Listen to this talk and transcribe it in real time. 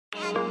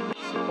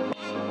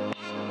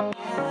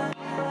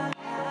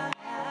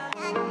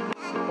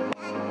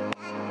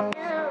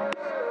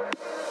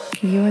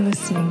You're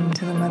listening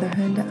to the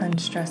Motherhood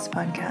Unstressed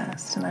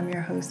podcast, and I'm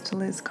your host,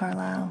 Liz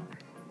Carlisle.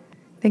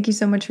 Thank you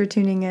so much for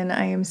tuning in.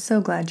 I am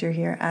so glad you're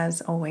here, as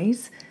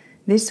always.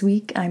 This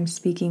week, I'm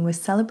speaking with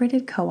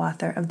celebrated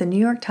co-author of the New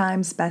York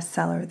Times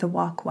bestseller, The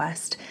Walk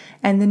West,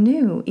 and the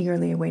new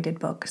eagerly awaited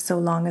book, So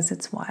Long as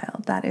It's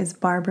Wild. That is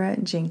Barbara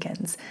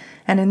Jenkins.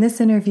 And in this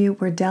interview,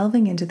 we're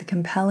delving into the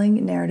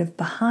compelling narrative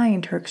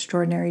behind her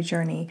extraordinary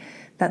journey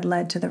that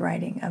led to the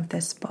writing of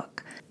this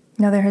book.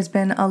 Now, there has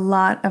been a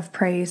lot of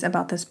praise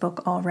about this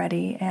book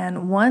already,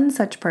 and one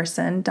such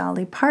person,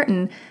 Dolly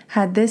Parton,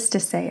 had this to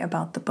say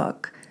about the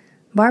book.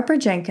 Barbara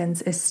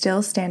Jenkins is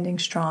still standing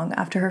strong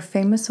after her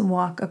famous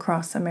walk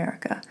across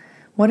America.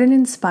 What an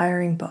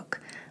inspiring book.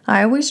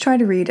 I always try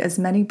to read as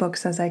many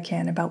books as I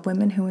can about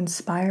women who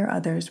inspire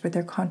others with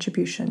their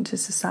contribution to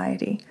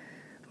society.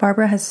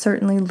 Barbara has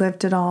certainly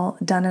lived it all,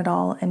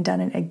 and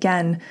done it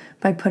again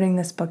by putting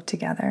this book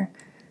together.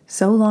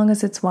 So Long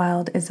as It's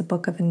Wild is a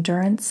book of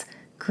endurance,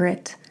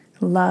 grit,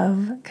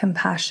 love,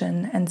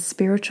 compassion, and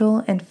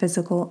spiritual and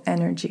physical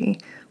energy.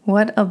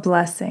 What a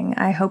blessing.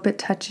 I hope it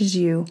touches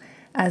you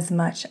as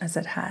much as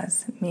it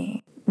has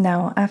me.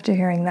 Now, after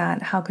hearing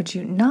that, how could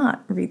you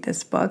not read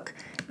this book?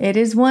 It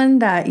is one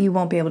that you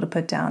won't be able to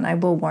put down, I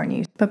will warn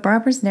you. But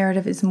Barbara's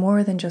narrative is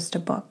more than just a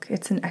book.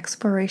 It's an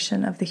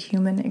exploration of the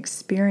human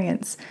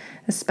experience,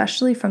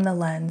 especially from the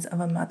lens of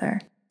a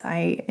mother.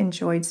 I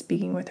enjoyed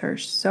speaking with her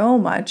so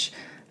much,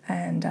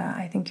 and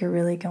I think you're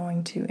really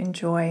going to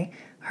enjoy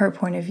her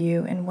point of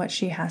view and what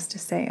she has to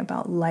say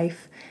about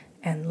life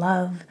and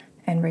love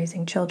and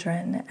raising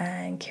children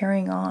and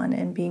carrying on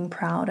and being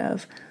proud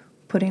of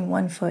putting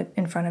one foot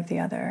in front of the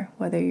other,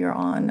 whether you're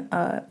on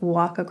a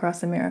walk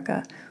across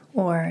America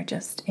or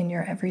just in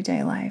your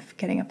everyday life,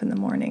 getting up in the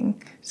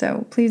morning.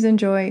 So please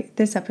enjoy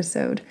this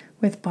episode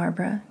with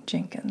Barbara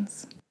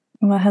Jenkins.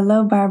 Well,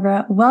 hello,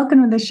 Barbara.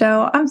 Welcome to the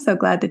show. I'm so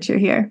glad that you're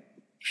here.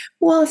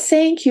 Well,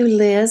 thank you,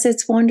 Liz.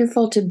 It's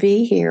wonderful to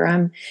be here.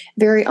 I'm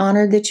very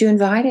honored that you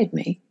invited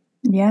me.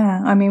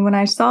 Yeah. I mean, when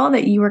I saw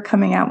that you were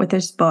coming out with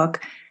this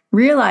book,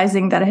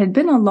 realizing that it had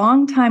been a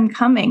long time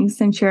coming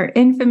since your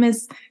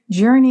infamous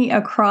journey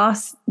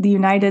across the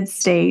United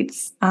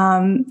States,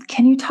 can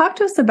you talk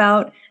to us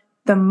about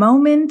the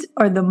moment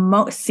or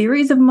the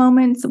series of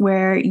moments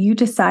where you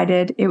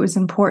decided it was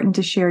important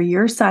to share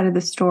your side of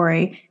the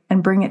story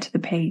and bring it to the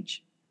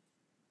page?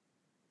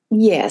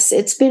 Yes,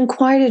 it's been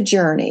quite a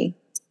journey.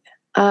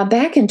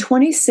 Back in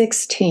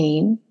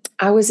 2016,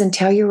 I was in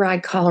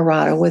Telluride,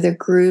 Colorado with a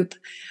group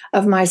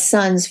of my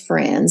son's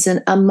friends.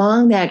 And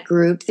among that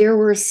group, there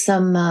were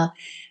some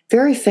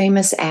very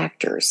famous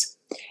actors.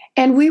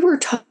 And we were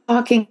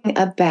talking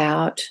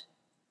about,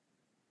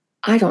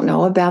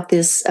 about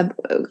this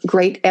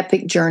great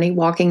epic journey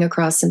walking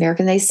across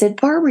America. And they said,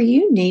 Barbara,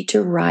 you need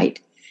to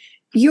write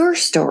your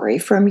story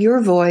from your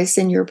voice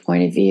and your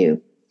point of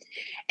view.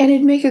 And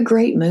it'd make a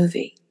great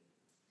movie.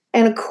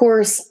 And of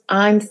course,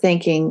 I'm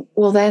thinking,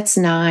 well, that's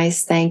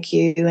nice. Thank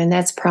you. And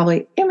that's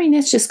probably,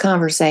 it's just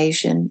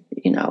conversation,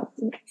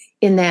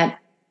 in that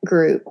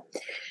group.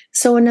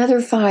 So another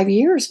 5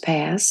 years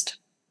passed.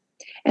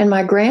 And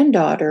my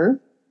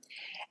granddaughter,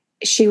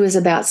 she was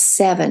about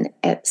seven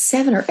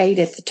or eight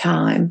at the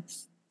time.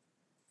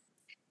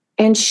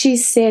 And she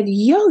said,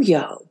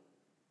 Yo-Yo,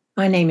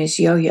 my name is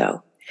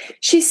Yo-Yo.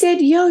 She said,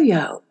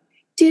 Yo-Yo,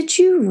 did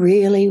you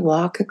really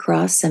walk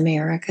across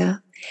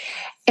America?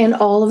 And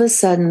all of a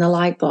sudden, the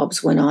light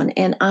bulbs went on.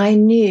 And I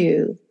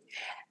knew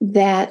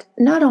that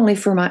not only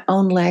for my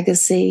own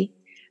legacy,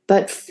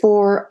 but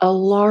for a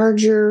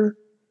larger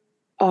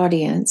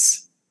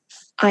audience,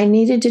 I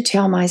needed to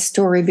tell my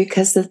story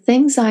because the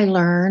things I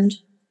learned,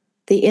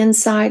 the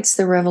insights,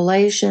 the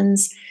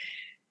revelations,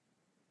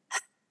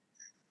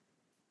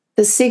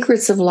 the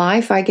secrets of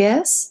life, I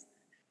guess,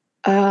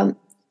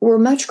 were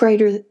much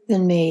greater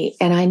than me.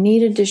 And I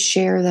needed to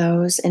share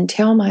those and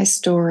tell my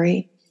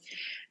story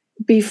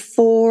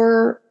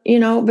before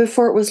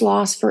it was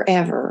lost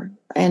forever.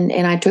 And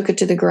I took it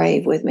to the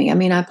grave with me.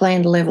 I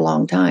plan to live a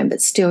long time,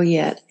 but still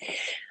yet,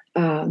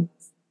 I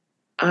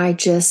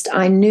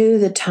knew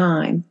the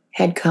time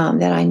had come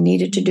that I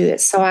needed to do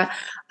it. So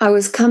I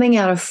was coming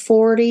out of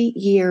 40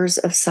 years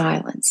of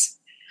silence.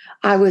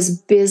 I was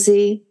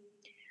busy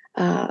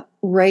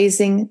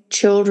raising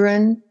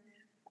children.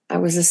 I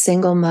was a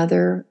single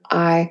mother.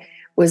 I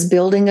was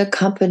building a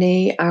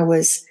company. I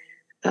was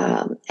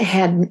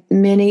had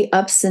many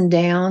ups and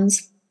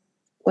downs.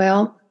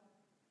 Well,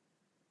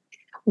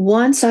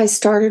 once I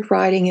started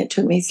writing, it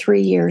took me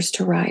 3 years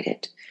to write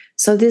it.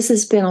 So this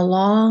has been a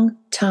long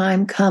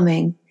time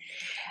coming.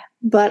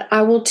 But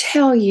I will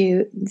tell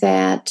you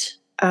that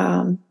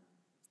the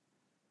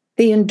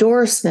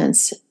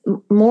endorsements,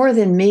 more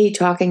than me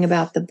talking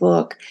about the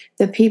book,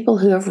 the people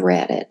who have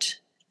read it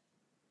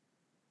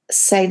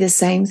say the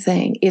same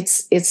thing.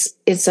 It's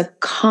a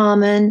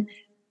common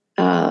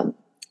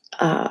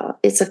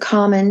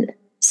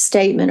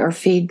statement or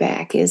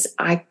feedback is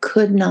I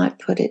could not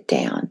put it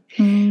down.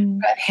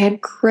 I've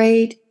had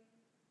great,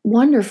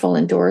 wonderful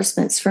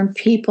endorsements from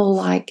people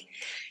like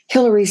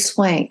Hilary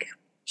Swank.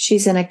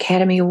 She's an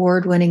Academy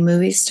Award-winning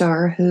movie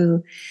star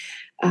who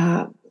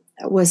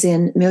was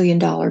in $1 Million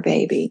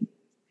Baby.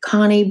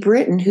 Connie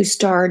Britton, who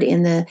starred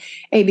in the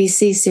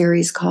ABC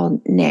series called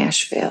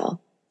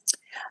Nashville.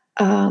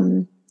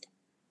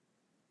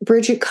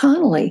 Bridget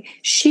Connolly,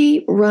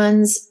 she's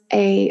the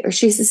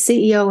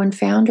CEO and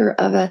founder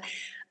of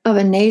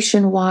a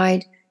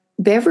nationwide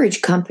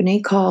beverage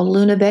company called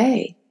Luna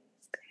Bay.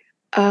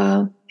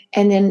 And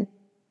then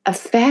a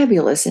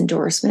fabulous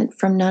endorsement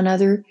from none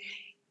other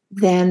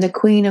than the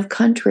Queen of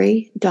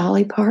Country,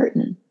 Dolly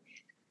Parton.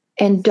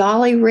 And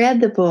Dolly read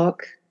the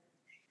book.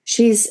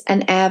 She's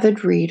an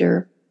avid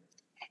reader,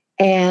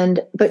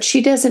 but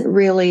she doesn't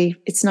really,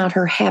 it's not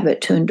her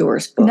habit to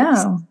endorse books.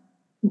 No.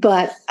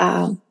 But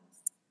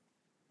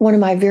one of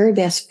my very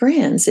best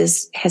friends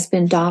has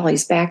been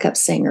Dolly's backup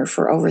singer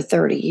for over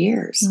 30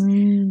 years.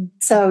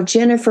 So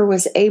Jennifer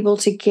was able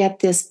to get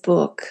this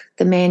book,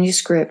 the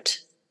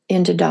manuscript,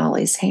 into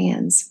Dolly's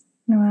hands.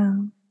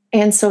 Wow.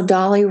 And so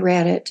Dolly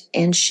read it,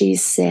 and she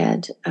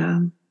said,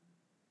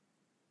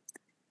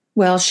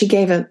 she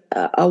gave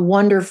a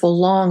wonderful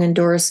long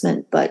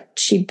endorsement, but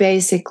she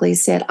basically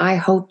said, I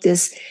hope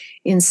this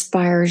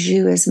inspires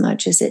you as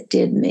much as it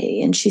did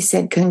me. And she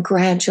said,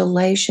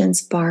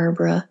 congratulations,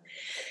 Barbara.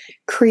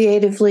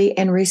 Creatively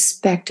and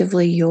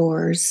respectively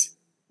yours,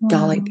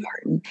 Dolly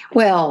Parton.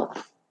 Well,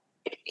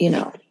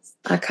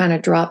 I kind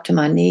of dropped to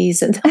my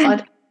knees and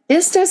thought,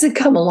 this doesn't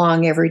come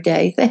along every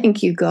day.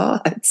 Thank you,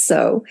 God.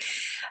 So,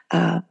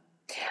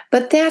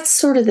 but that's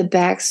sort of the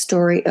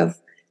backstory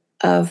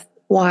of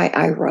why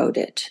I wrote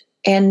it.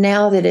 And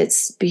now that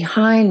it's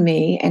behind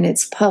me and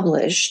it's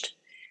published,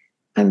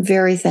 I'm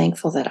very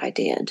thankful that I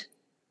did.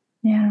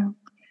 Yeah.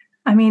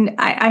 I mean,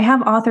 I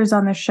have authors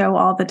on the show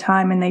all the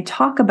time, and they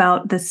talk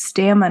about the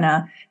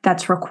stamina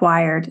that's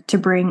required to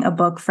bring a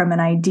book from an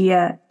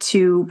idea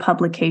to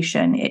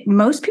publication.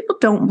 Most people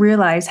don't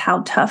realize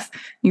how tough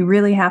you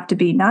really have to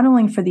be, not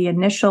only for the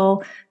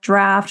initial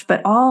draft,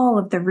 but all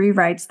of the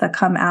rewrites that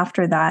come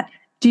after that.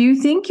 Do you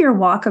think your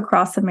walk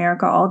across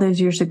America all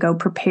those years ago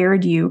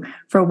prepared you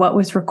for what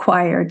was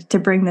required to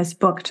bring this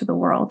book to the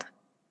world?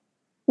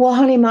 Well,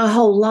 honey, my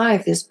whole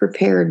life has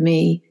prepared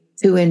me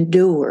to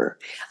endure.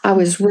 I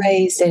was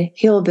raised a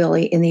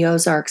hillbilly in the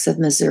Ozarks of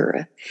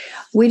Missouri.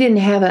 We didn't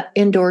have an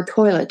indoor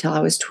toilet till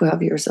I was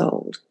 12 years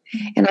old.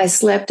 And I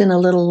slept in a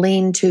little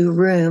lean-to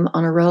room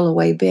on a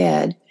rollaway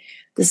bed.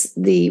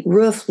 The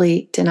roof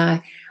leaked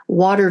and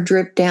water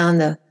dripped down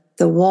the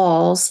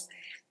walls.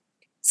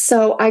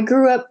 So I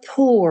grew up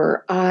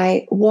poor.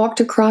 I walked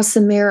across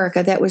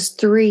America. That was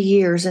 3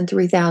 years and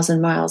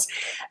 3,000 miles.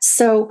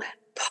 So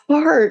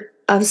part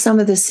of some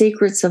of the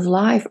secrets of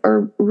life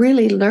are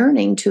really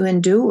learning to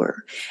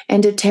endure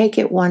and to take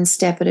it one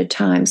step at a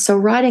time. So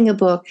writing a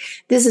book,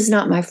 this is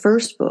not my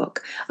first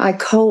book. I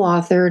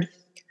co-authored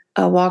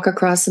Walk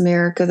Across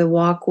America, The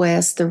Walk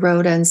West, The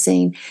Road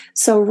Unseen.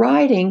 So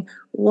writing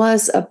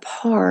was a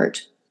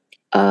part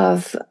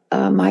of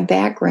my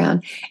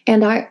background,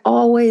 and I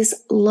always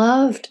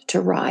loved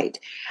to write.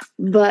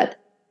 But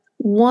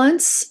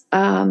once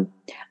I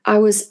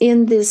was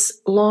in this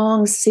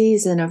long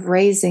season of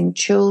raising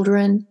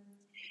children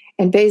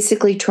and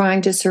basically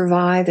trying to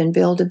survive and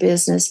build a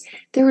business,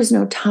 there was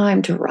no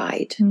time to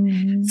write.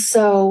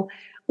 So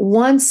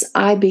once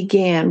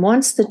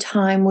the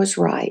time was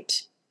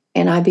right,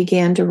 and I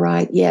began to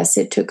write, yes,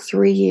 it took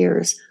 3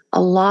 years,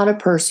 a lot of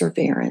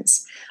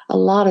perseverance, a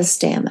lot of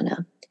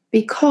stamina,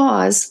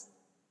 because,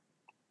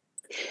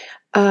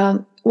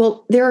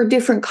 there are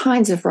different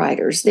kinds of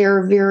writers. There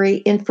are very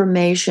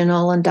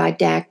informational and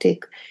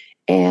didactic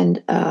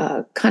and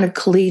kind of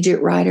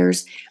collegiate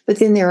writers, but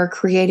then there are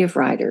creative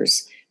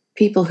writers,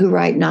 people who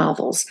write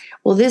novels.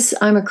 Well,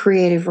 I'm a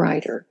creative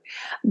writer,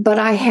 but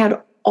I had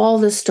all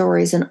the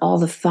stories and all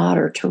the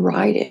fodder to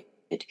write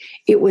it.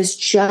 It was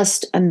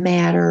just a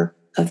matter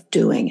of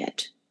doing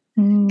it.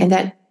 And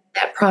that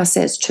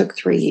process took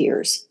 3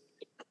 years.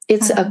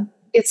 It's a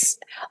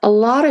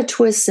lot of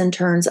twists and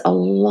turns, a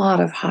lot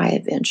of high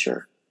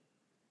adventure.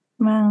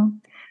 Wow.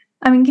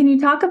 I mean, can you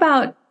talk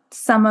about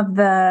some of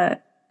the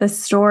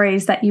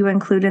stories that you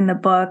include in the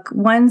book,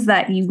 ones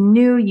that you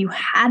knew you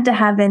had to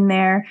have in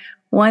there,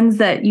 ones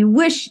that you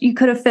wish you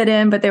could have fit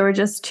in, but there were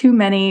just too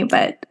many?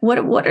 But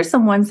what are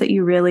some ones that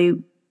you really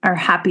are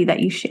happy that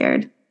you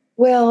shared?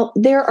 Well,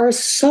 there are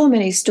so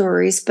many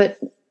stories, but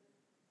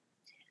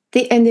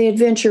the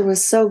adventure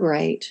was so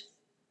great.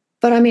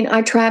 But I mean,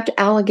 I trapped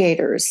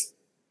alligators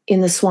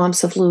in the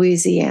swamps of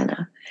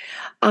Louisiana.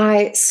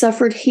 I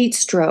suffered heat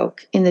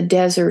stroke in the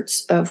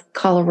deserts of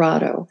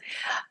Colorado.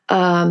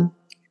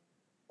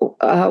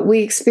 We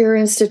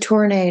experienced a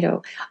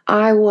tornado.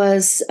 I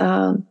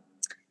fell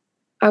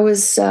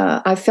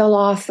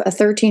off a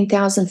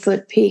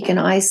 13,000-foot peak, an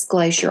ice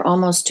glacier,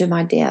 almost to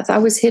my death. I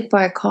was hit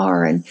by a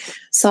car in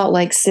Salt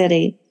Lake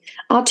City.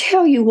 I'll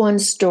tell you one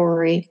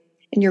story,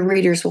 and your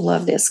readers will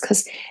love this,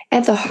 because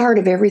at the heart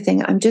of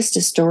everything, I'm just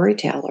a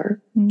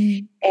storyteller.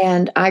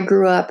 And I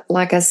grew up,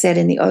 like I said,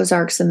 in the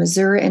Ozarks of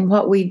Missouri. And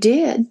what we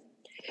did,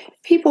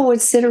 people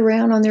would sit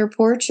around on their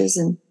porches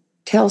and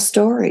tell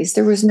stories.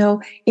 There was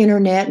no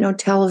internet, no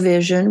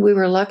television. We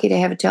were lucky to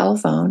have a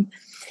telephone.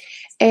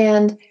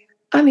 And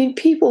I mean,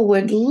 people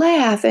would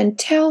laugh and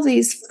tell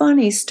these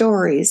funny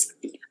stories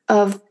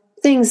of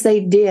things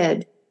they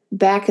did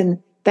back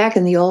in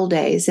the old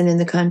days and in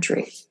the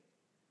country.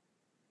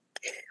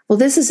 Well,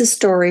 this is a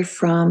story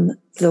from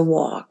the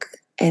walk.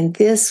 And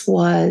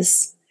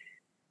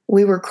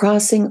we were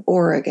crossing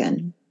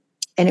Oregon,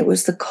 and it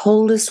was the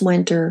coldest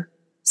winter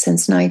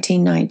since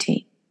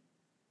 1919.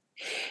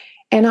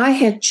 And I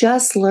had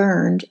just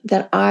learned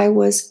that I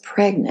was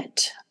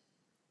pregnant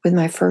with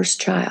my first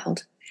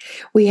child.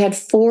 We had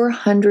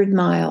 400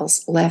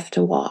 miles left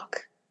to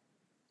walk.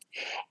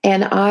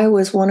 And I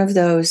was one of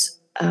those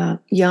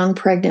young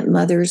pregnant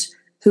mothers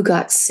who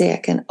got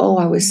sick. And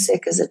I was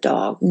sick as a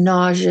dog,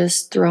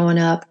 nauseous, throwing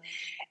up.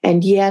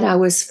 And yet I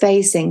was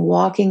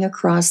walking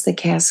across the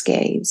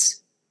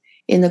Cascades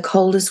in the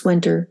coldest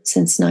winter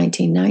since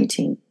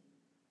 1919.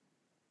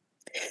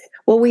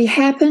 Well, we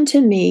happened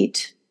to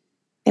meet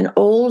an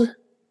old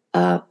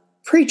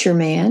preacher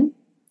man.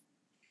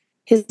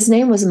 His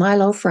name was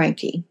Milo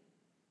Frankie,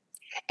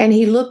 and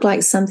he looked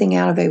like something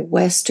out of a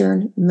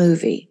Western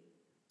movie.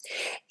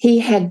 He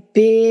had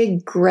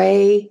big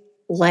gray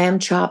lamb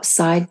chop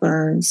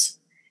sideburns.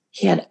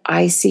 He had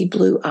icy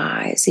blue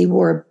eyes. He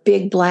wore a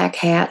big black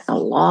hat, a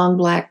long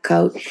black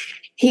coat.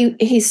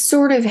 He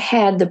sort of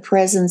had the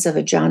presence of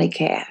a Johnny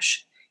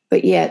Cash,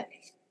 but yet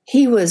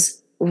he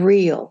was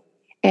real.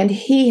 And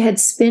he had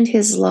spent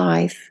his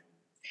life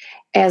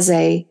as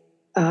a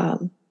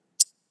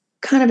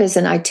kind of as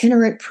an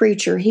itinerant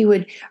preacher. He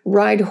would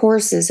ride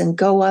horses and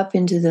go up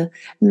into the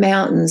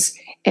mountains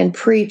and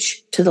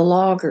preach to the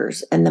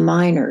loggers and the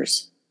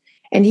miners.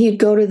 And he'd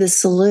go to the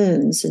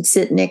saloons and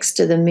sit next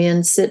to the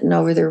men sitting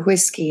over their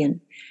whiskey and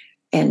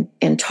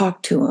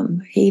talk to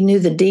them. He knew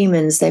the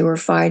demons they were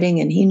fighting,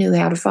 and he knew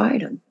how to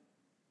fight them.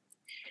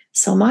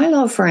 So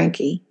Milo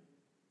Frankie,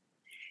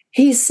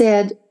 he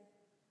said,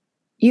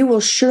 "You will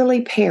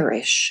surely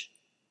perish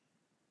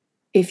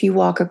if you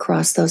walk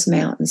across those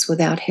mountains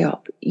without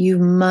help. You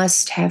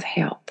must have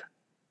help."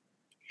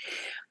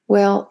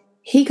 Well,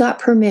 he got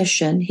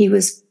permission. He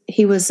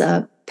was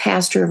a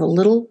pastor of a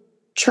little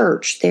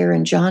church there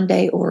in John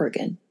Day,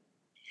 Oregon.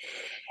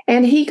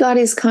 And he got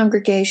his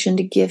congregation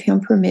to give him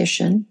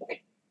permission.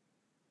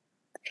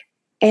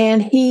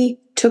 And he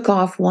took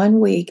off 1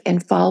 week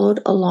and followed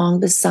along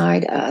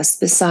beside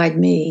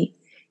me,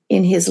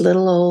 in his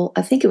little old,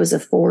 I think it was a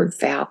Ford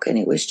Falcon.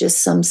 It was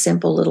just some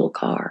simple little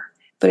car,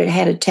 but it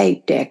had a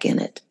tape deck in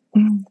it.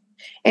 Mm.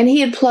 And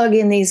he'd plug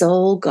in these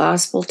old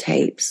gospel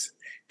tapes,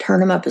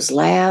 turn them up as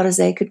loud as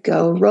they could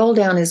go, roll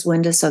down his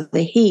window so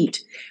the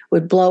heat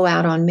would blow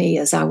out on me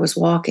as I was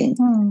walking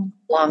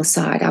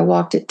alongside. I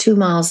walked at 2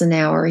 miles an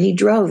hour. He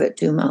drove at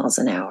 2 miles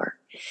an hour.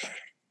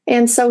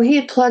 And so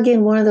he'd plug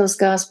in one of those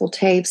gospel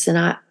tapes, and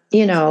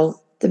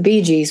the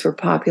Bee Gees were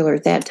popular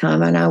at that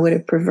time, and I would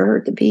have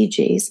preferred the Bee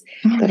Gees.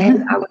 But I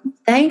was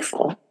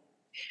thankful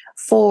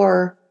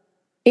for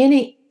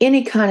any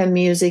kind of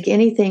music,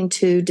 anything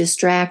to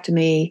distract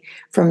me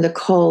from the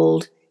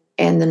cold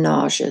and the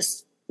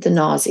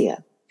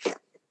nausea.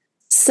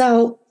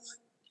 So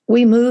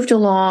we moved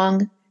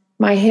along.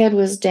 My head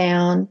was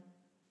down.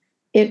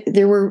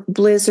 There were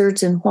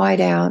blizzards and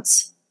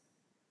whiteouts,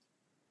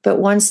 but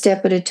one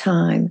step at a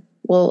time.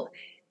 Well,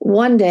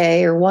 one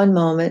day or one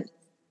moment,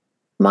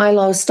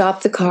 Milo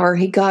stopped the car.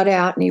 He got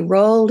out and he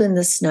rolled in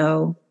the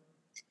snow.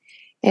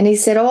 And he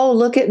said, "Oh,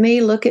 look at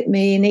me, look at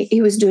me." And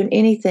he was doing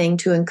anything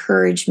to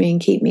encourage me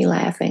and keep me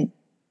laughing.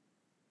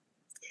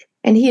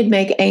 And he'd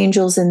make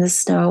angels in the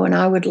snow, and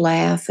I would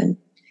laugh. And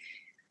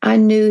I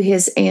knew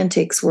his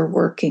antics were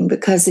working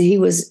because he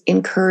was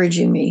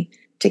encouraging me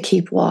to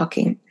keep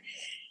walking.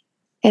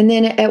 And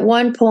then at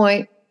one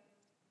point,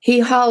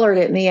 he hollered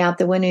at me out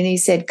the window and he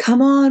said,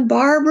 "Come on,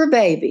 Barbara,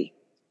 baby.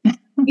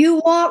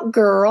 You walk,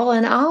 girl,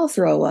 and I'll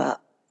throw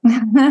up."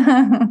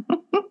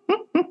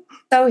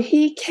 So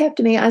he kept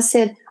me. I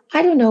said,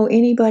 "I don't know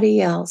anybody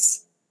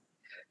else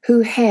who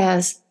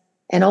has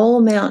an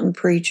old mountain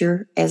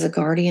preacher as a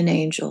guardian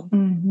angel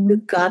who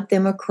got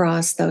them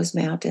across those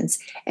mountains."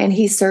 And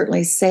he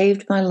certainly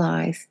saved my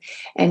life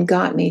and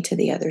got me to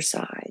the other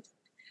side.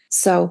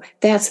 So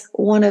that's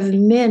one of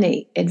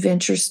many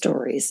adventure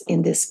stories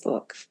in this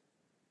book.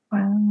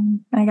 Wow,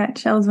 I got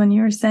chills when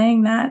you were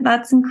saying that.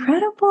 That's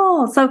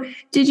incredible. So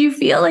did you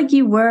feel like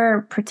you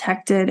were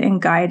protected and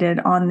guided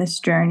on this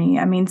journey?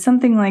 I mean,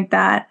 something like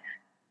that,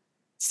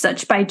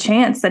 such by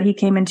chance that he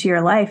came into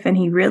your life and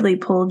he really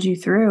pulled you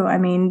through. I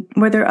mean,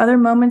 were there other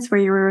moments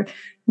where you were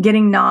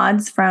getting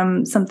nods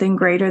from something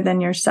greater than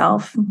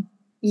yourself?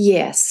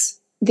 Yes,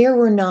 there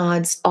were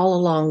nods all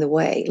along the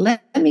way.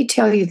 Let me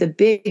tell you the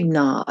big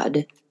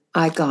nod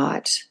I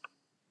got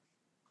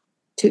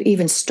to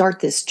even start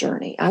this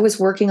journey. I was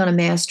working on a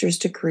master's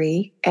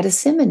degree at a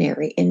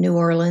seminary in New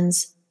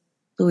Orleans,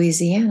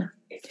 Louisiana.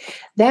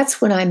 That's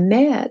when I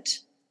met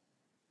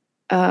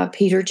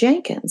Peter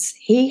Jenkins.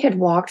 He had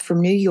walked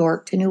from New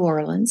York to New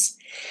Orleans.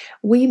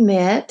 We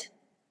met,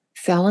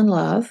 fell in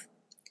love.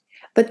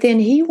 But then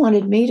he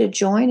wanted me to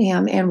join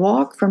him and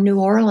walk from New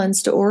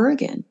Orleans to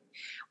Oregon.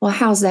 Well,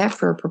 how's that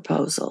for a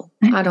proposal?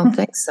 I don't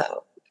think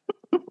so.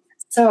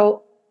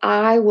 So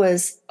I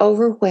was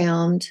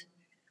overwhelmed.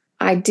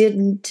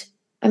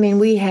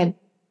 We had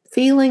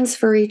feelings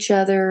for each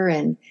other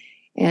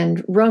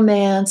and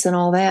romance and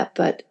all that,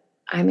 but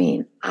I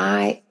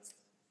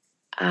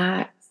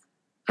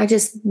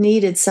just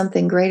needed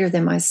something greater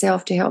than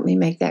myself to help me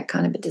make that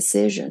kind of a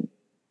decision.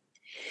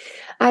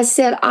 I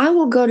said, I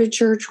will go to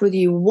church with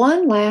you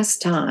one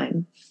last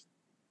time.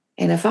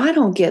 And if I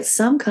don't get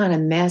some kind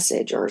of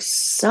message or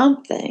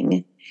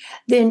something,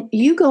 then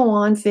you go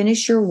on,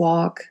 finish your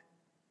walk,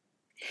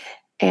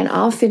 and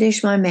I'll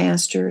finish my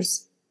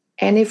master's.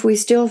 And if we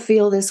still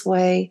feel this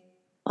way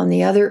on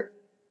the other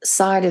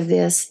side of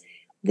this,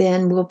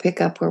 then we'll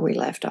pick up where we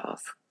left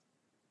off.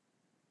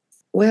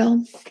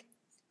 Well,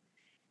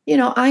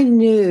 I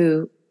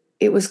knew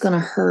it was going to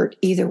hurt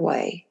either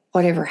way,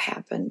 whatever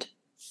happened.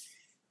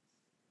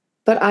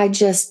 But I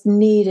just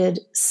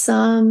needed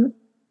some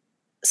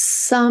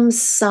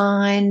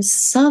sign,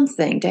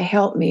 something to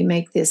help me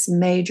make this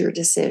major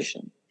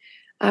decision.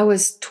 I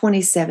was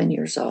 27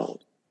 years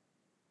old.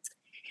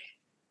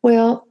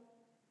 Well,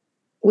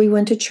 we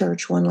went to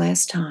church one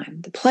last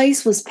time. The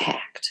place was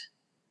packed.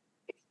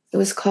 It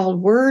was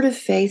called Word of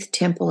Faith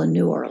Temple in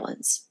New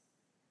Orleans.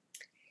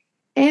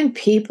 And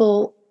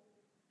people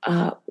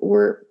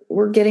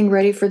were getting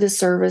ready for the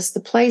service. The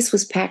place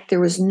was packed. There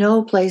was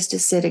no place to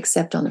sit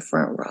except on the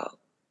front row.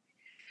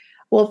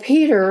 Well,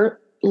 Peter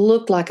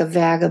looked like a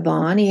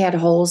vagabond. He had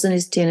holes in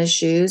his tennis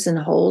shoes and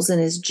holes in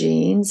his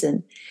jeans.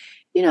 And,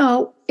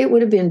 it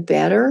would have been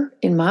better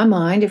in my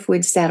mind if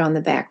we'd sat on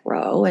the back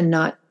row and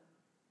not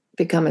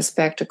become a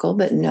spectacle.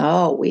 But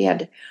no, we had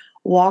to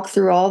walk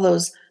through all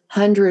those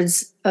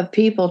hundreds of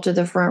people to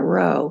the front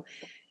row.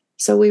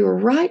 So we were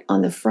right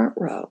on the front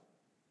row.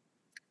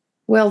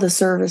 Well, the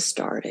service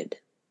started.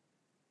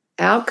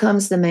 Out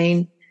comes the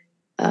main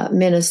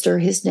minister.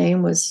 His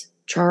name was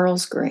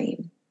Charles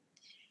Green.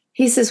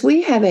 He says,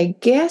 we have a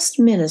guest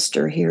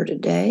minister here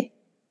today.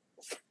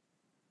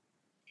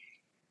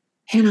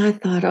 And I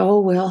thought, oh,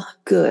 well,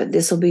 good.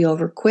 This will be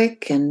over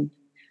quick and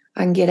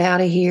I can get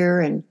out of here.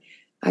 And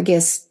I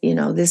guess,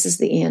 this is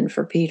the end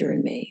for Peter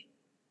and me.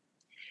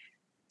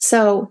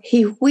 So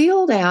he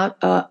wheeled out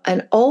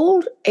an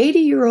old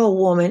 80-year-old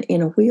woman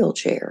in a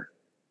wheelchair.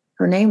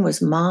 Her name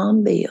was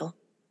Mom Beale.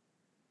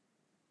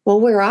 Well,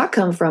 where I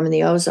come from in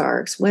the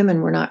Ozarks,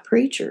 women were not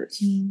preachers.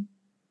 Mm.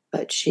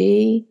 But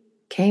she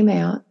came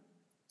out.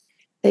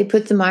 They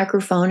put the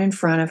microphone in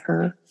front of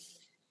her.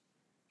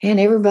 And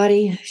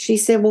everybody, she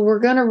said, well, we're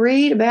going to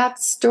read about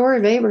the story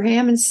of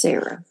Abraham and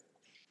Sarah.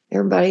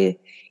 Everybody,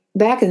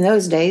 back in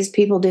those days,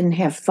 people didn't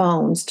have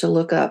phones to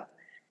look up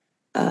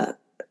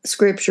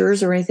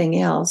scriptures or anything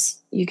else.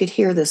 You could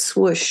hear the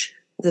swoosh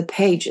of the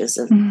pages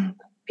of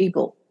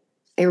people.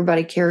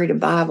 Everybody carried a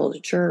Bible to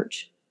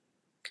church.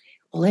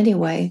 Well,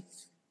 anyway,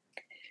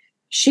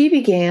 she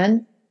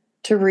began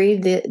to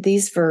read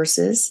these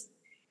verses.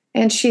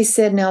 And she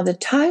said, now the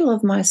title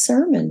of my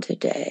sermon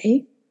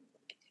today,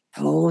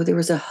 there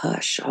was a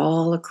hush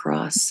all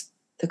across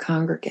the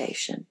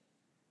congregation.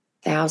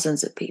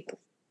 Thousands of people.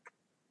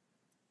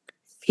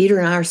 Peter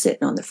and I are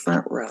sitting on the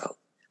front row.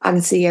 I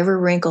can see every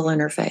wrinkle in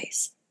her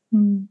face.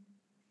 Mm.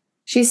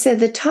 She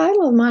said, the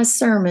title of my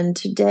sermon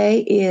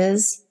today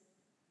is,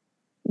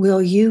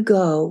 Will You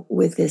Go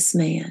with This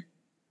Man?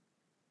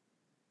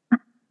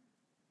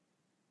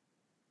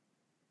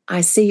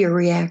 I see your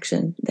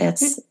reaction.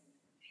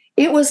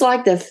 It was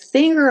like the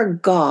finger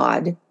of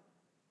God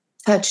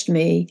touched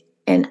me,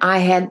 and I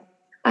had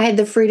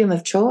the freedom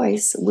of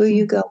choice. Will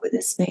you go with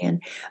this man?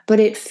 But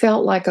it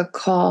felt like a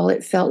call.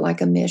 It felt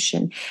like a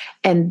mission.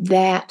 And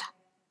that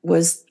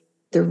was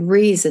the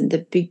reason,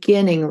 the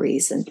beginning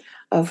reason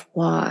of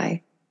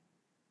why.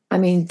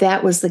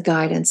 That was the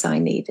guidance I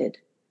needed.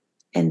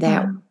 And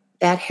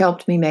that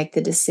helped me make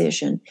the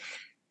decision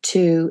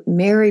to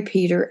marry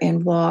Peter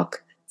and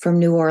walk from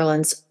New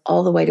Orleans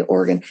all the way to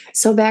Oregon.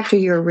 So back to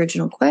your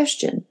original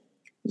question.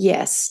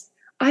 Yes,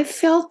 I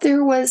felt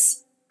there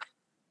was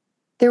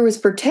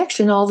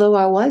protection, although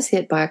I was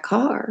hit by a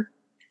car,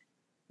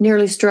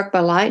 nearly struck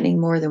by lightning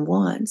more than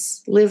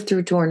once, lived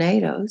through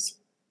tornadoes.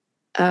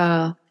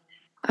 There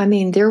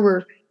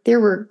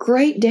were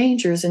great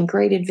dangers and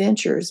great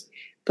adventures,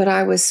 but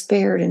I was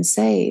spared and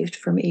saved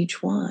from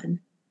each one.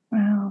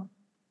 Wow.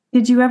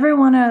 Did you ever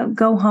want to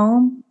go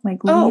home,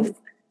 like leave? Oh,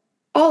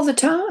 all the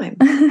time.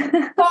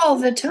 All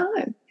the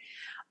time.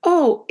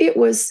 Oh,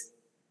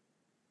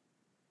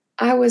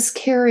 I was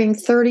carrying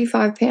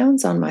 35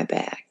 pounds on my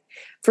back.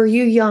 For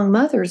you young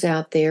mothers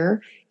out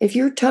there, if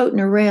you're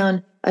toting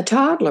around a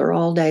toddler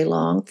all day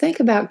long, think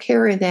about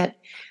carrying that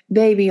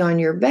baby on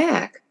your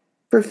back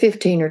for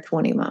 15 or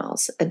 20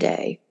 miles a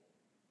day.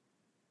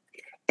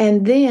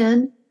 And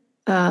then,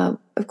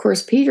 of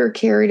course, Peter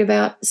carried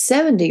about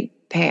 70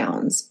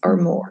 pounds or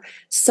more.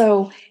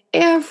 So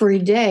every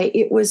day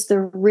it was the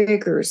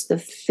rigors, the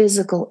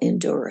physical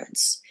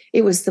endurance.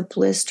 It was the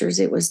blisters.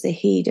 It was the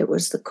heat. It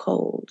was the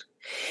cold.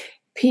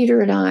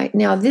 Peter and I,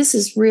 now this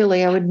is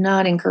really, I would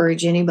not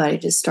encourage anybody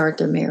to start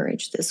their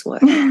marriage this way.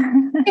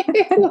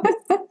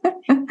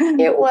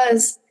 It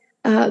was,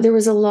 there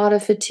was a lot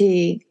of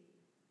fatigue.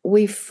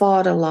 We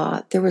fought a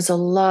lot. There was a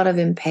lot of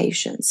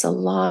impatience, a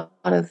lot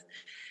of,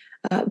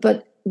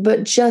 but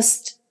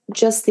just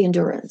the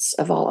endurance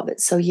of all of it.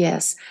 So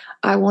yes,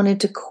 I wanted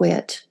to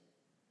quit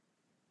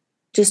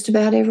just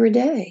about every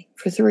day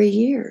for 3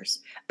 years.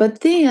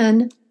 But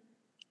then,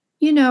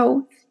 you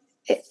know,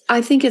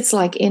 I think it's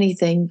like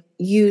anything.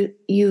 You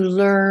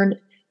learn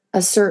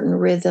a certain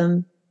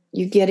rhythm,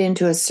 you get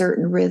into a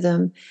certain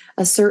rhythm,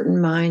 a certain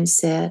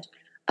mindset,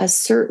 a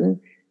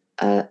certain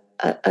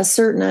a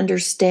certain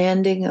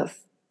understanding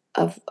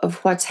of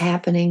what's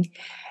happening.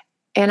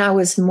 And I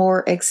was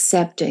more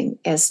accepting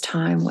as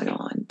time went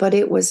on. But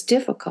it was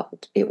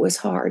difficult. It was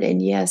hard.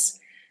 And yes,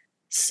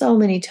 so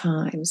many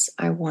times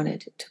I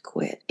wanted to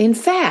quit. In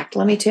fact,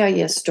 let me tell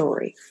you a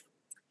story.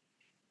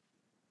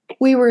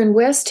 We were in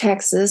West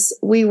Texas.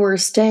 We were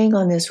staying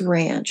on this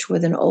ranch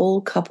with an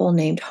old couple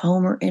named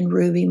Homer and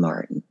Ruby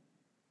Martin.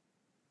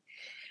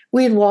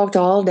 We had walked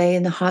all day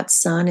in the hot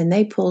sun, and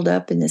they pulled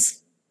up in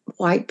this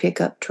white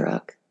pickup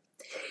truck.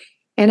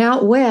 And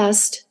out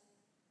west,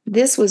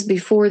 this was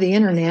before the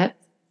internet,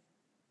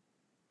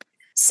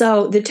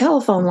 so the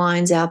telephone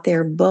lines out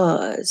there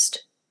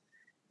buzzed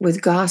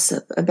with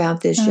gossip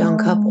about this young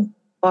couple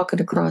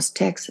walking across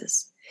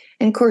Texas.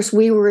 And of course,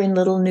 we were in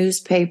little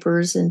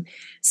newspapers. And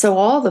so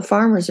all the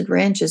farmers and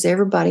ranches,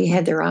 everybody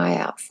had their eye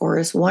out for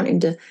us,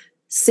 wanting to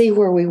see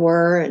where we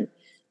were and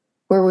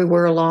where we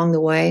were along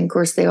the way. And of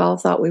course, they all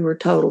thought we were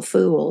total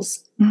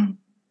fools. Mm.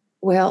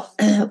 Well,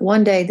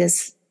 one day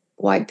this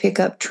white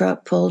pickup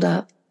truck pulled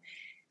up.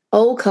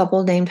 Old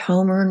couple named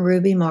Homer and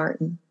Ruby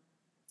Martin.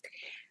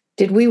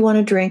 Did we want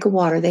a drink of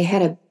water? They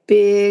had a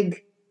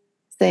big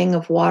thing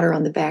of water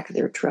on the back of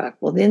their truck.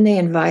 Well, then they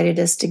invited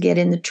us to get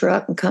in the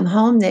truck and come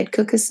home. They'd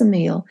cook us a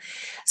meal.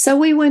 So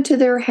we went to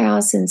their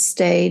house and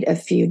stayed a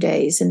few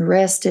days and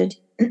rested.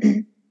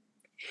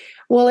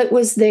 Well, it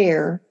was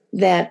there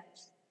that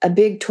a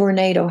big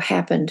tornado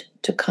happened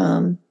to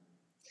come.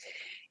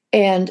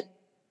 And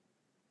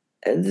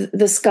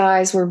the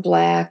skies were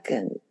black,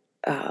 and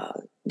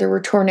there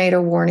were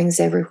tornado warnings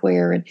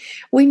everywhere. And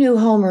we knew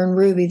Homer and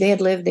Ruby. They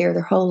had lived there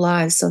their whole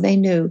lives, so they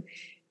knew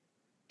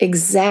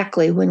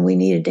exactly when we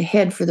needed to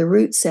head for the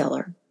root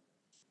cellar.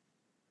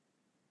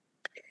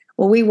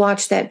 Well, we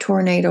watched that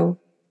tornado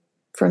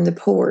from the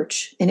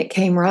porch, and it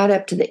came right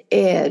up to the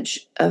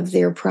edge of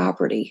their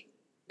property.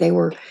 They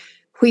were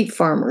wheat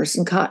farmers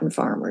and cotton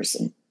farmers.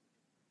 And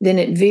then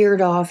it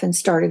veered off and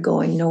started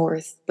going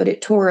north, but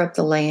it tore up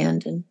the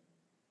land and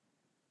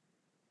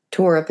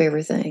tore up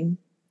everything.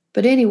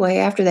 But anyway,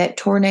 after that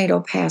tornado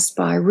passed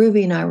by,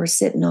 Ruby and I were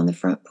sitting on the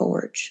front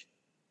porch.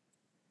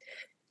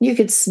 You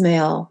could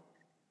smell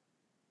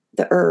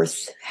the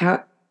earth,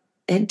 how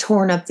it had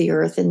torn up the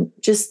earth, and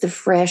just the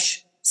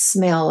fresh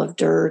smell of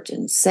dirt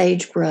and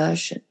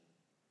sagebrush. And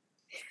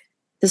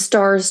the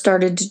stars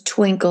started to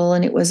twinkle,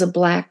 and it was a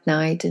black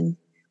night, and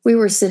we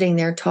were sitting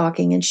there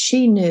talking, and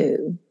she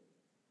knew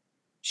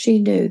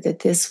that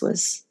this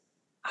was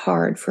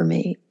hard for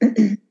me.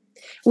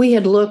 We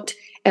had looked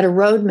at a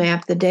road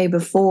map the day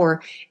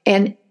before,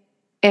 and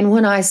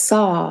when I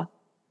saw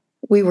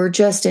we were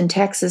just in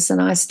Texas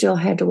and I still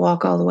had to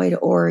walk all the way to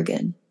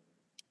Oregon,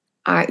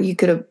 you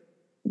could have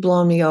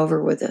blown me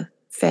over with a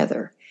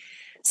feather.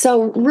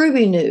 So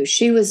Ruby knew.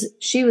 She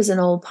was an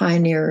old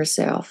pioneer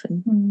herself.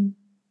 And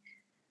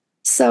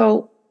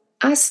so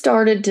I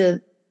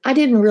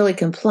didn't really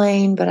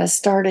complain, but I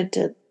started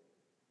to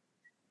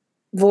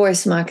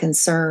voice my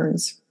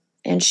concerns.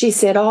 And she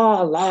said,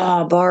 "Oh,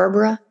 law,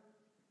 Barbara."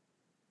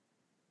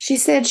 She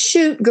said,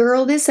 "Shoot,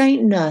 girl, this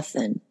ain't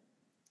nothing.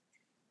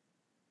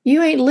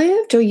 You ain't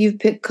lived till you've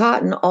picked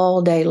cotton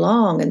all day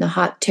long in the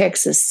hot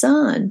Texas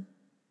sun,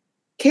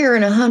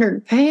 carrying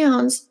 100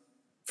 pounds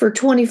for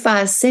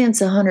 25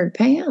 cents 100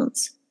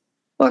 pounds.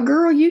 Well,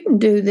 girl, you can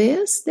do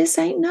this. This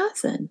ain't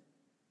nothing."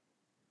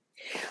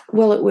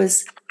 Well, it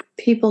was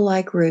people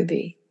like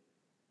Ruby,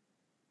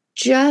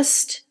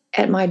 just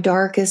at my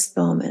darkest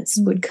moments,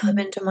 would come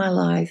into my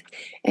life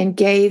and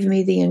gave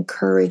me the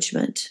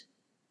encouragement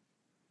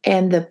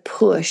and the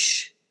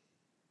push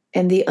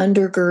and the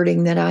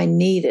undergirding that I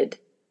needed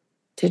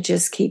to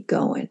just keep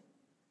going.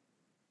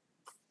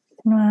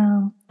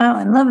 Wow. Oh,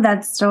 I love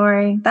that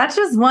story. That's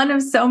just one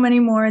of so many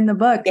more in the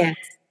book. Yes.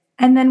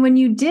 And then when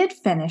you did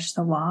finish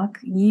the walk,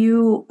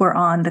 you were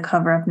on the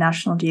cover of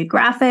National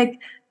Geographic.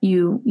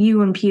 You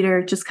and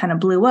Peter just kind of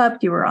blew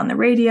up. You were on the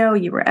radio.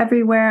 You were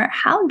everywhere.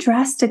 How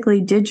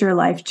drastically did your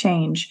life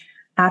change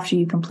after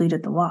you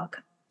completed the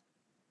walk?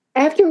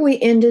 After we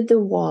ended the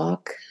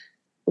walk,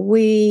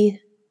 we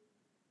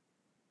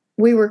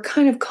were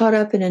kind of caught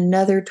up in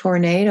another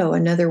tornado,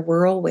 another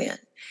whirlwind.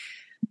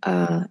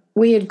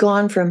 We had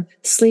gone from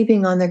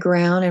sleeping on the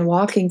ground and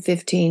walking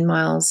 15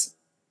 miles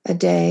a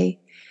day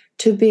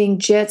to being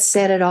jet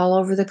setted all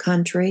over the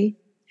country,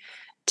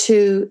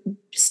 to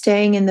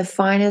staying in the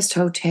finest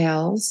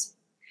hotels.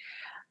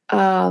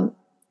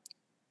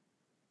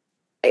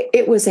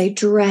 it was a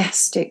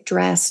drastic,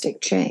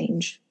 drastic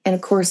change. And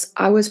of course,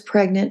 I was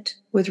pregnant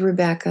with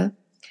Rebecca.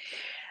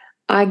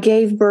 I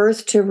gave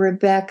birth to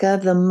Rebecca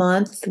the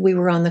month we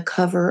were on the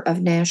cover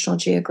of National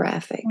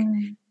Geographic.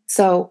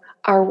 So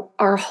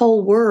our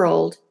whole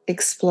world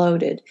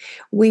exploded.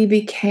 We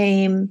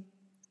became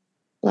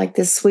like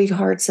the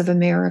sweethearts of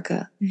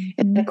America.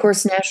 And of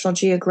course, National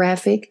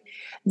Geographic,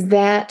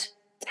 that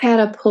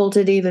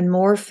catapulted even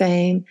more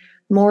fame,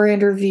 more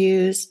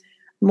interviews,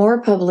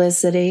 more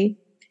publicity.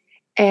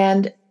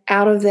 And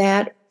out of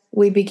that,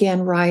 we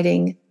began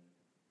writing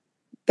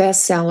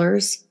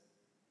bestsellers.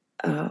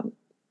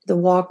 The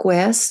Walk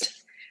West.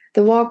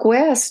 The Walk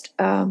West,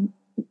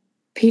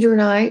 Peter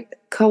and I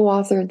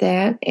co-authored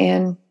that,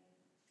 and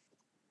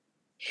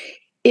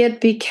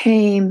it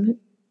became,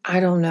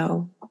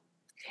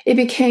 it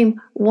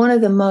became one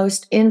of the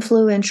most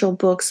influential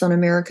books on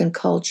American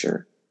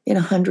culture in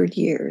 100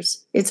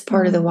 years. It's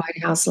part of the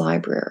White House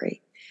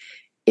Library.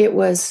 It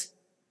was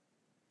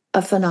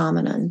a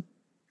phenomenon.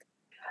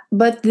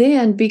 But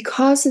then,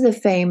 because of the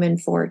fame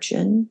and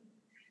fortune,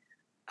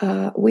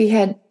 we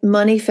had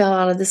money fell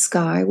out of the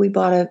sky. We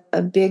bought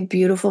a big,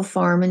 beautiful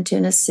farm in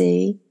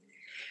Tennessee.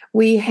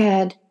 We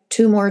had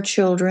 2 more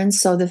children,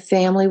 so the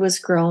family was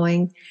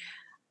growing.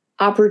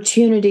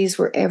 Opportunities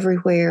were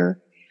everywhere.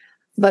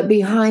 But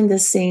behind the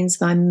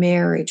scenes, my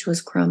marriage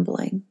was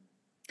crumbling.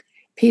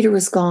 Peter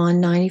was gone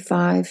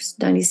 95,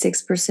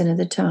 96% of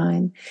the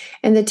time.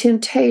 And the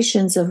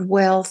temptations of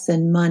wealth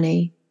and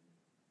money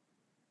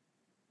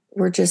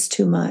were just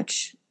too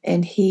much.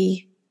 And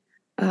he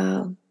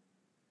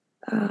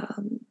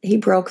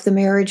broke the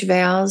marriage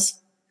vows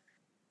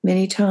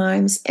many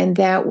times, and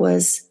that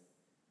was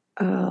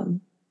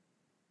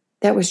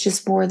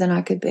just more than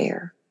I could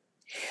bear.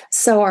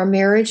 So our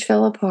marriage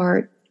fell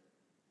apart,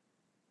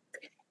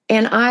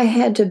 and I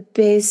had to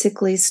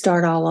basically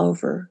start all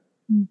over.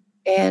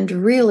 And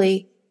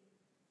really,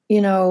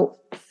 I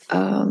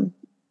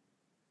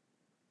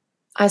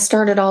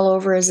started all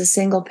over as a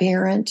single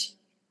parent,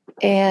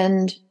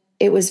 and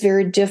it was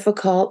very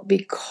difficult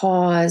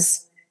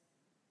because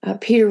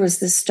Peter was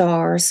the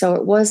star. So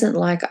it wasn't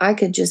like I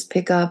could just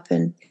pick up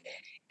and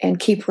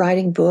keep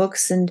writing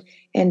books and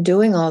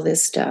doing all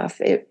this stuff.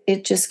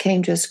 It just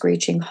came to a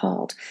screeching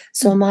halt.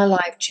 So my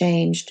life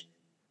changed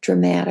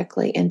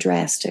dramatically and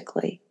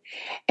drastically.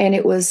 And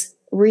it was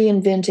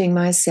reinventing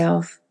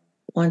myself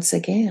once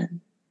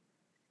again.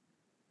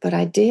 But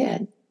I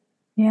did.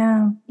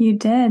 Yeah, you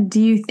did. Do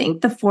you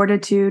think the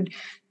fortitude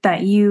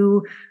that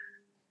you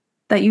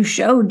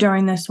showed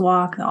during this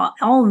walk,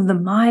 all of the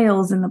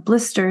miles and the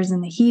blisters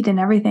and the heat and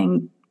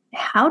everything,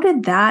 how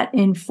did that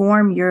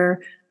inform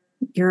your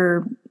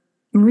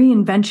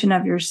reinvention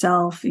of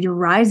yourself? You're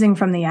rising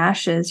from the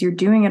ashes. You're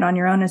doing it on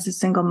your own as a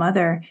single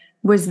mother.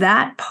 Was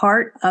that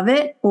part of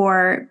it,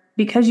 or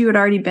because you had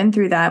already been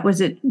through that,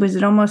 was it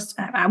almost,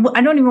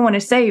 I don't even want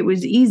to say it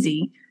was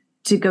easy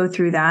to go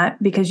through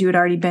that because you had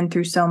already been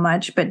through so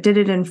much, but did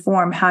it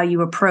inform how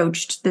you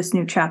approached this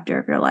new chapter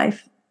of your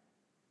life?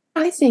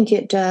 I think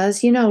it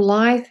does.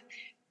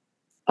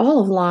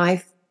 All of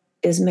life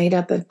is made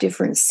up of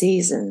different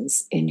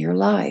seasons in your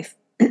life.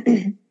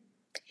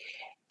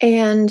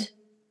 And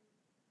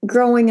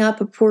growing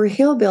up a poor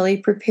hillbilly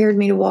prepared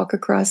me to walk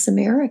across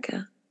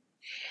America.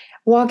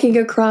 Walking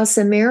across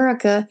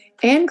America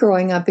and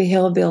growing up a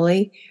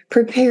hillbilly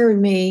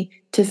prepared me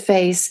to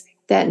face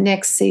that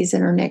next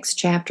season or next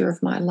chapter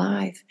of my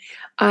life.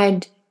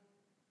 I'd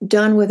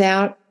done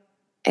without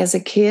as a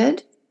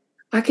kid.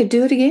 I could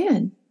do it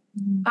again.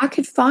 I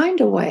could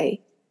find a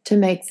way to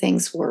make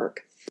things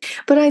work.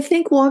 But I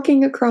think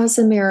walking across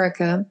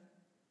America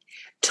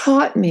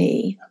taught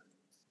me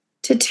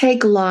to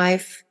take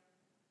life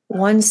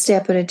one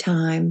step at a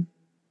time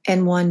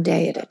and one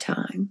day at a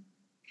time.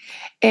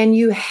 And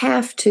you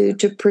have to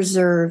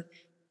preserve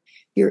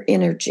your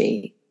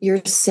energy,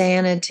 your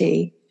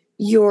sanity,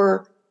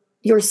 your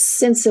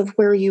sense of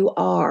where you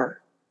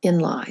are in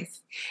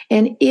life.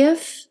 And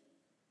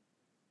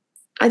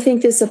I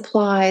think this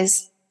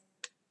applies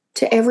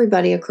to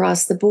everybody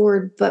across the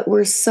board, but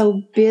we're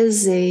so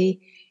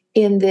busy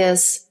in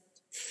this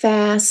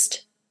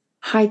fast,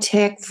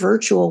 high-tech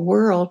virtual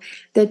world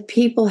that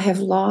people have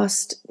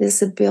lost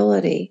this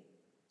ability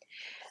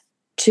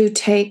to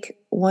take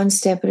one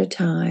step at a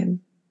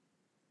time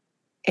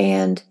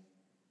and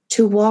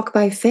to walk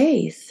by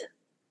faith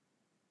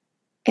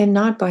and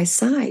not by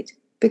sight,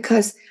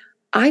 because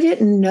I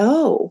didn't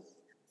know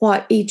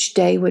what each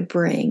day would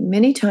bring.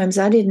 Many times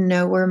I didn't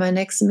know where my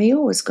next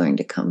meal was going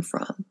to come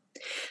from.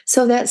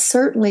 So that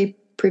certainly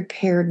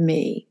prepared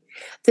me.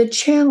 The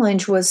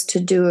challenge was to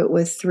do it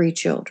with 3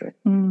 children.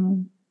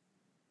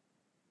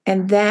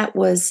 And that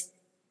was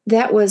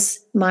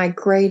my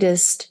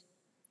greatest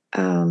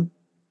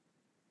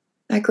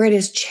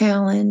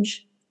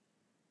challenge.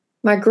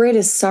 My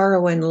greatest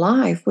sorrow in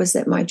life was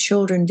that my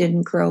children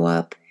didn't grow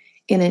up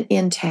in an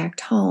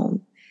intact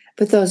home.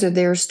 But those are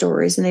their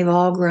stories, and they've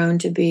all grown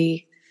to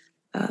be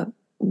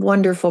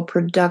wonderful,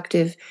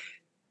 productive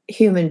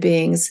human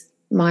beings.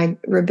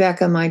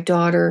 Rebecca, my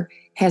daughter,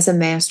 has a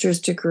master's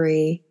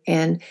degree,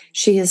 and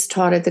she has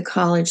taught at the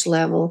college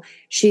level.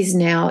 She's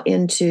now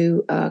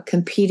into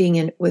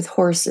competing with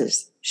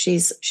horses.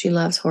 She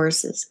loves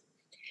horses.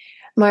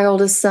 My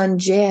oldest son,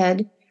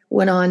 Jed,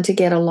 went on to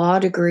get a law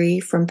degree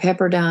from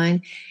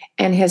Pepperdine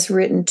and has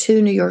written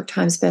 2 New York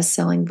Times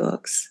bestselling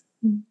books.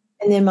 Mm.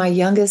 And then my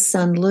youngest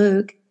son,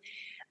 Luke,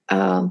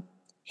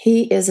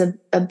 he is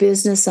a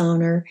business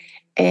owner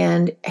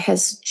and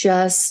has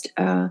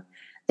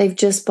they've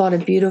just bought a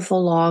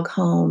beautiful log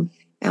home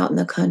out in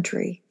the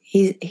country.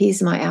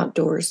 He's my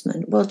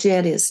outdoorsman. Well,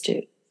 Jed is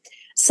too.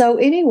 So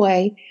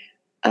anyway,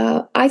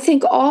 I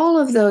think all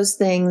of those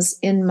things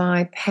in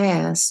my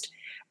past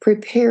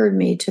prepared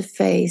me to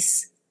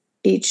face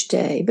each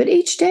day. But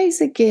each day is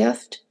a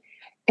gift,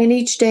 and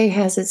each day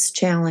has its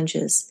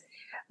challenges.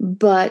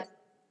 But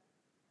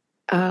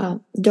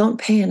don't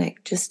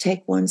panic. Just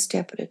take one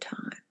step at a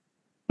time.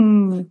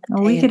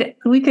 Well,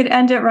 we could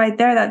end it right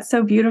there. That's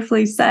so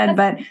beautifully said.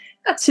 But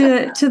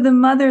to the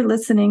mother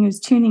listening who's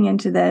tuning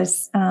into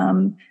this,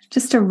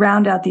 just to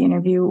round out the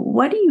interview,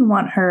 what do you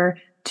want her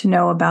to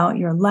know about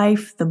your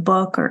life, the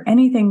book, or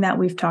anything that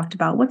we've talked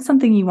about? What's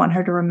something you want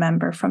her to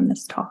remember from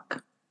this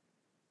talk?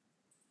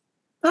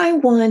 I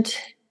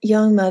want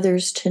young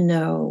mothers to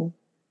know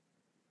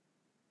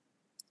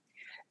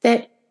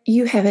that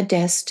you have a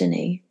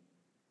destiny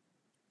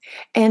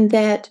and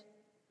that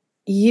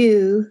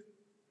you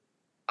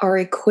are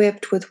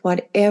equipped with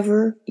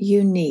whatever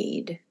you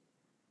need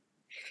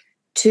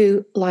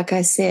to, like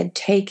I said,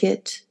 take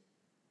it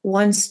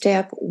one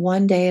step,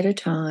 one day at a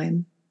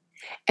time,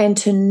 and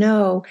to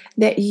know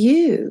that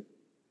you,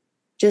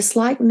 just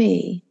like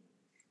me,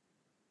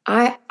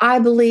 I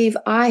believe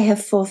I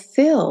have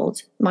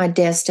fulfilled my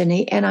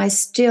destiny and I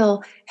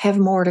still have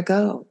more to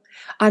go.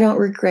 I don't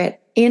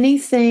regret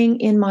anything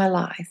in my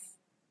life.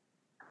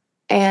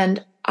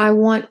 And I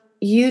want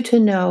you to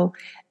know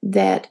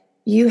that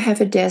you have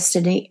a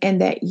destiny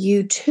and that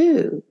you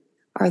too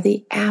are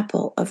the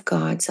apple of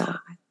God's eye.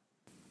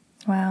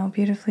 Wow,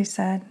 beautifully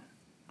said.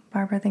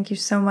 Barbara, thank you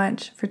so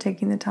much for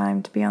taking the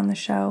time to be on the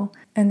show.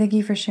 And thank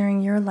you for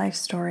sharing your life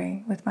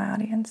story with my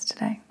audience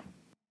today.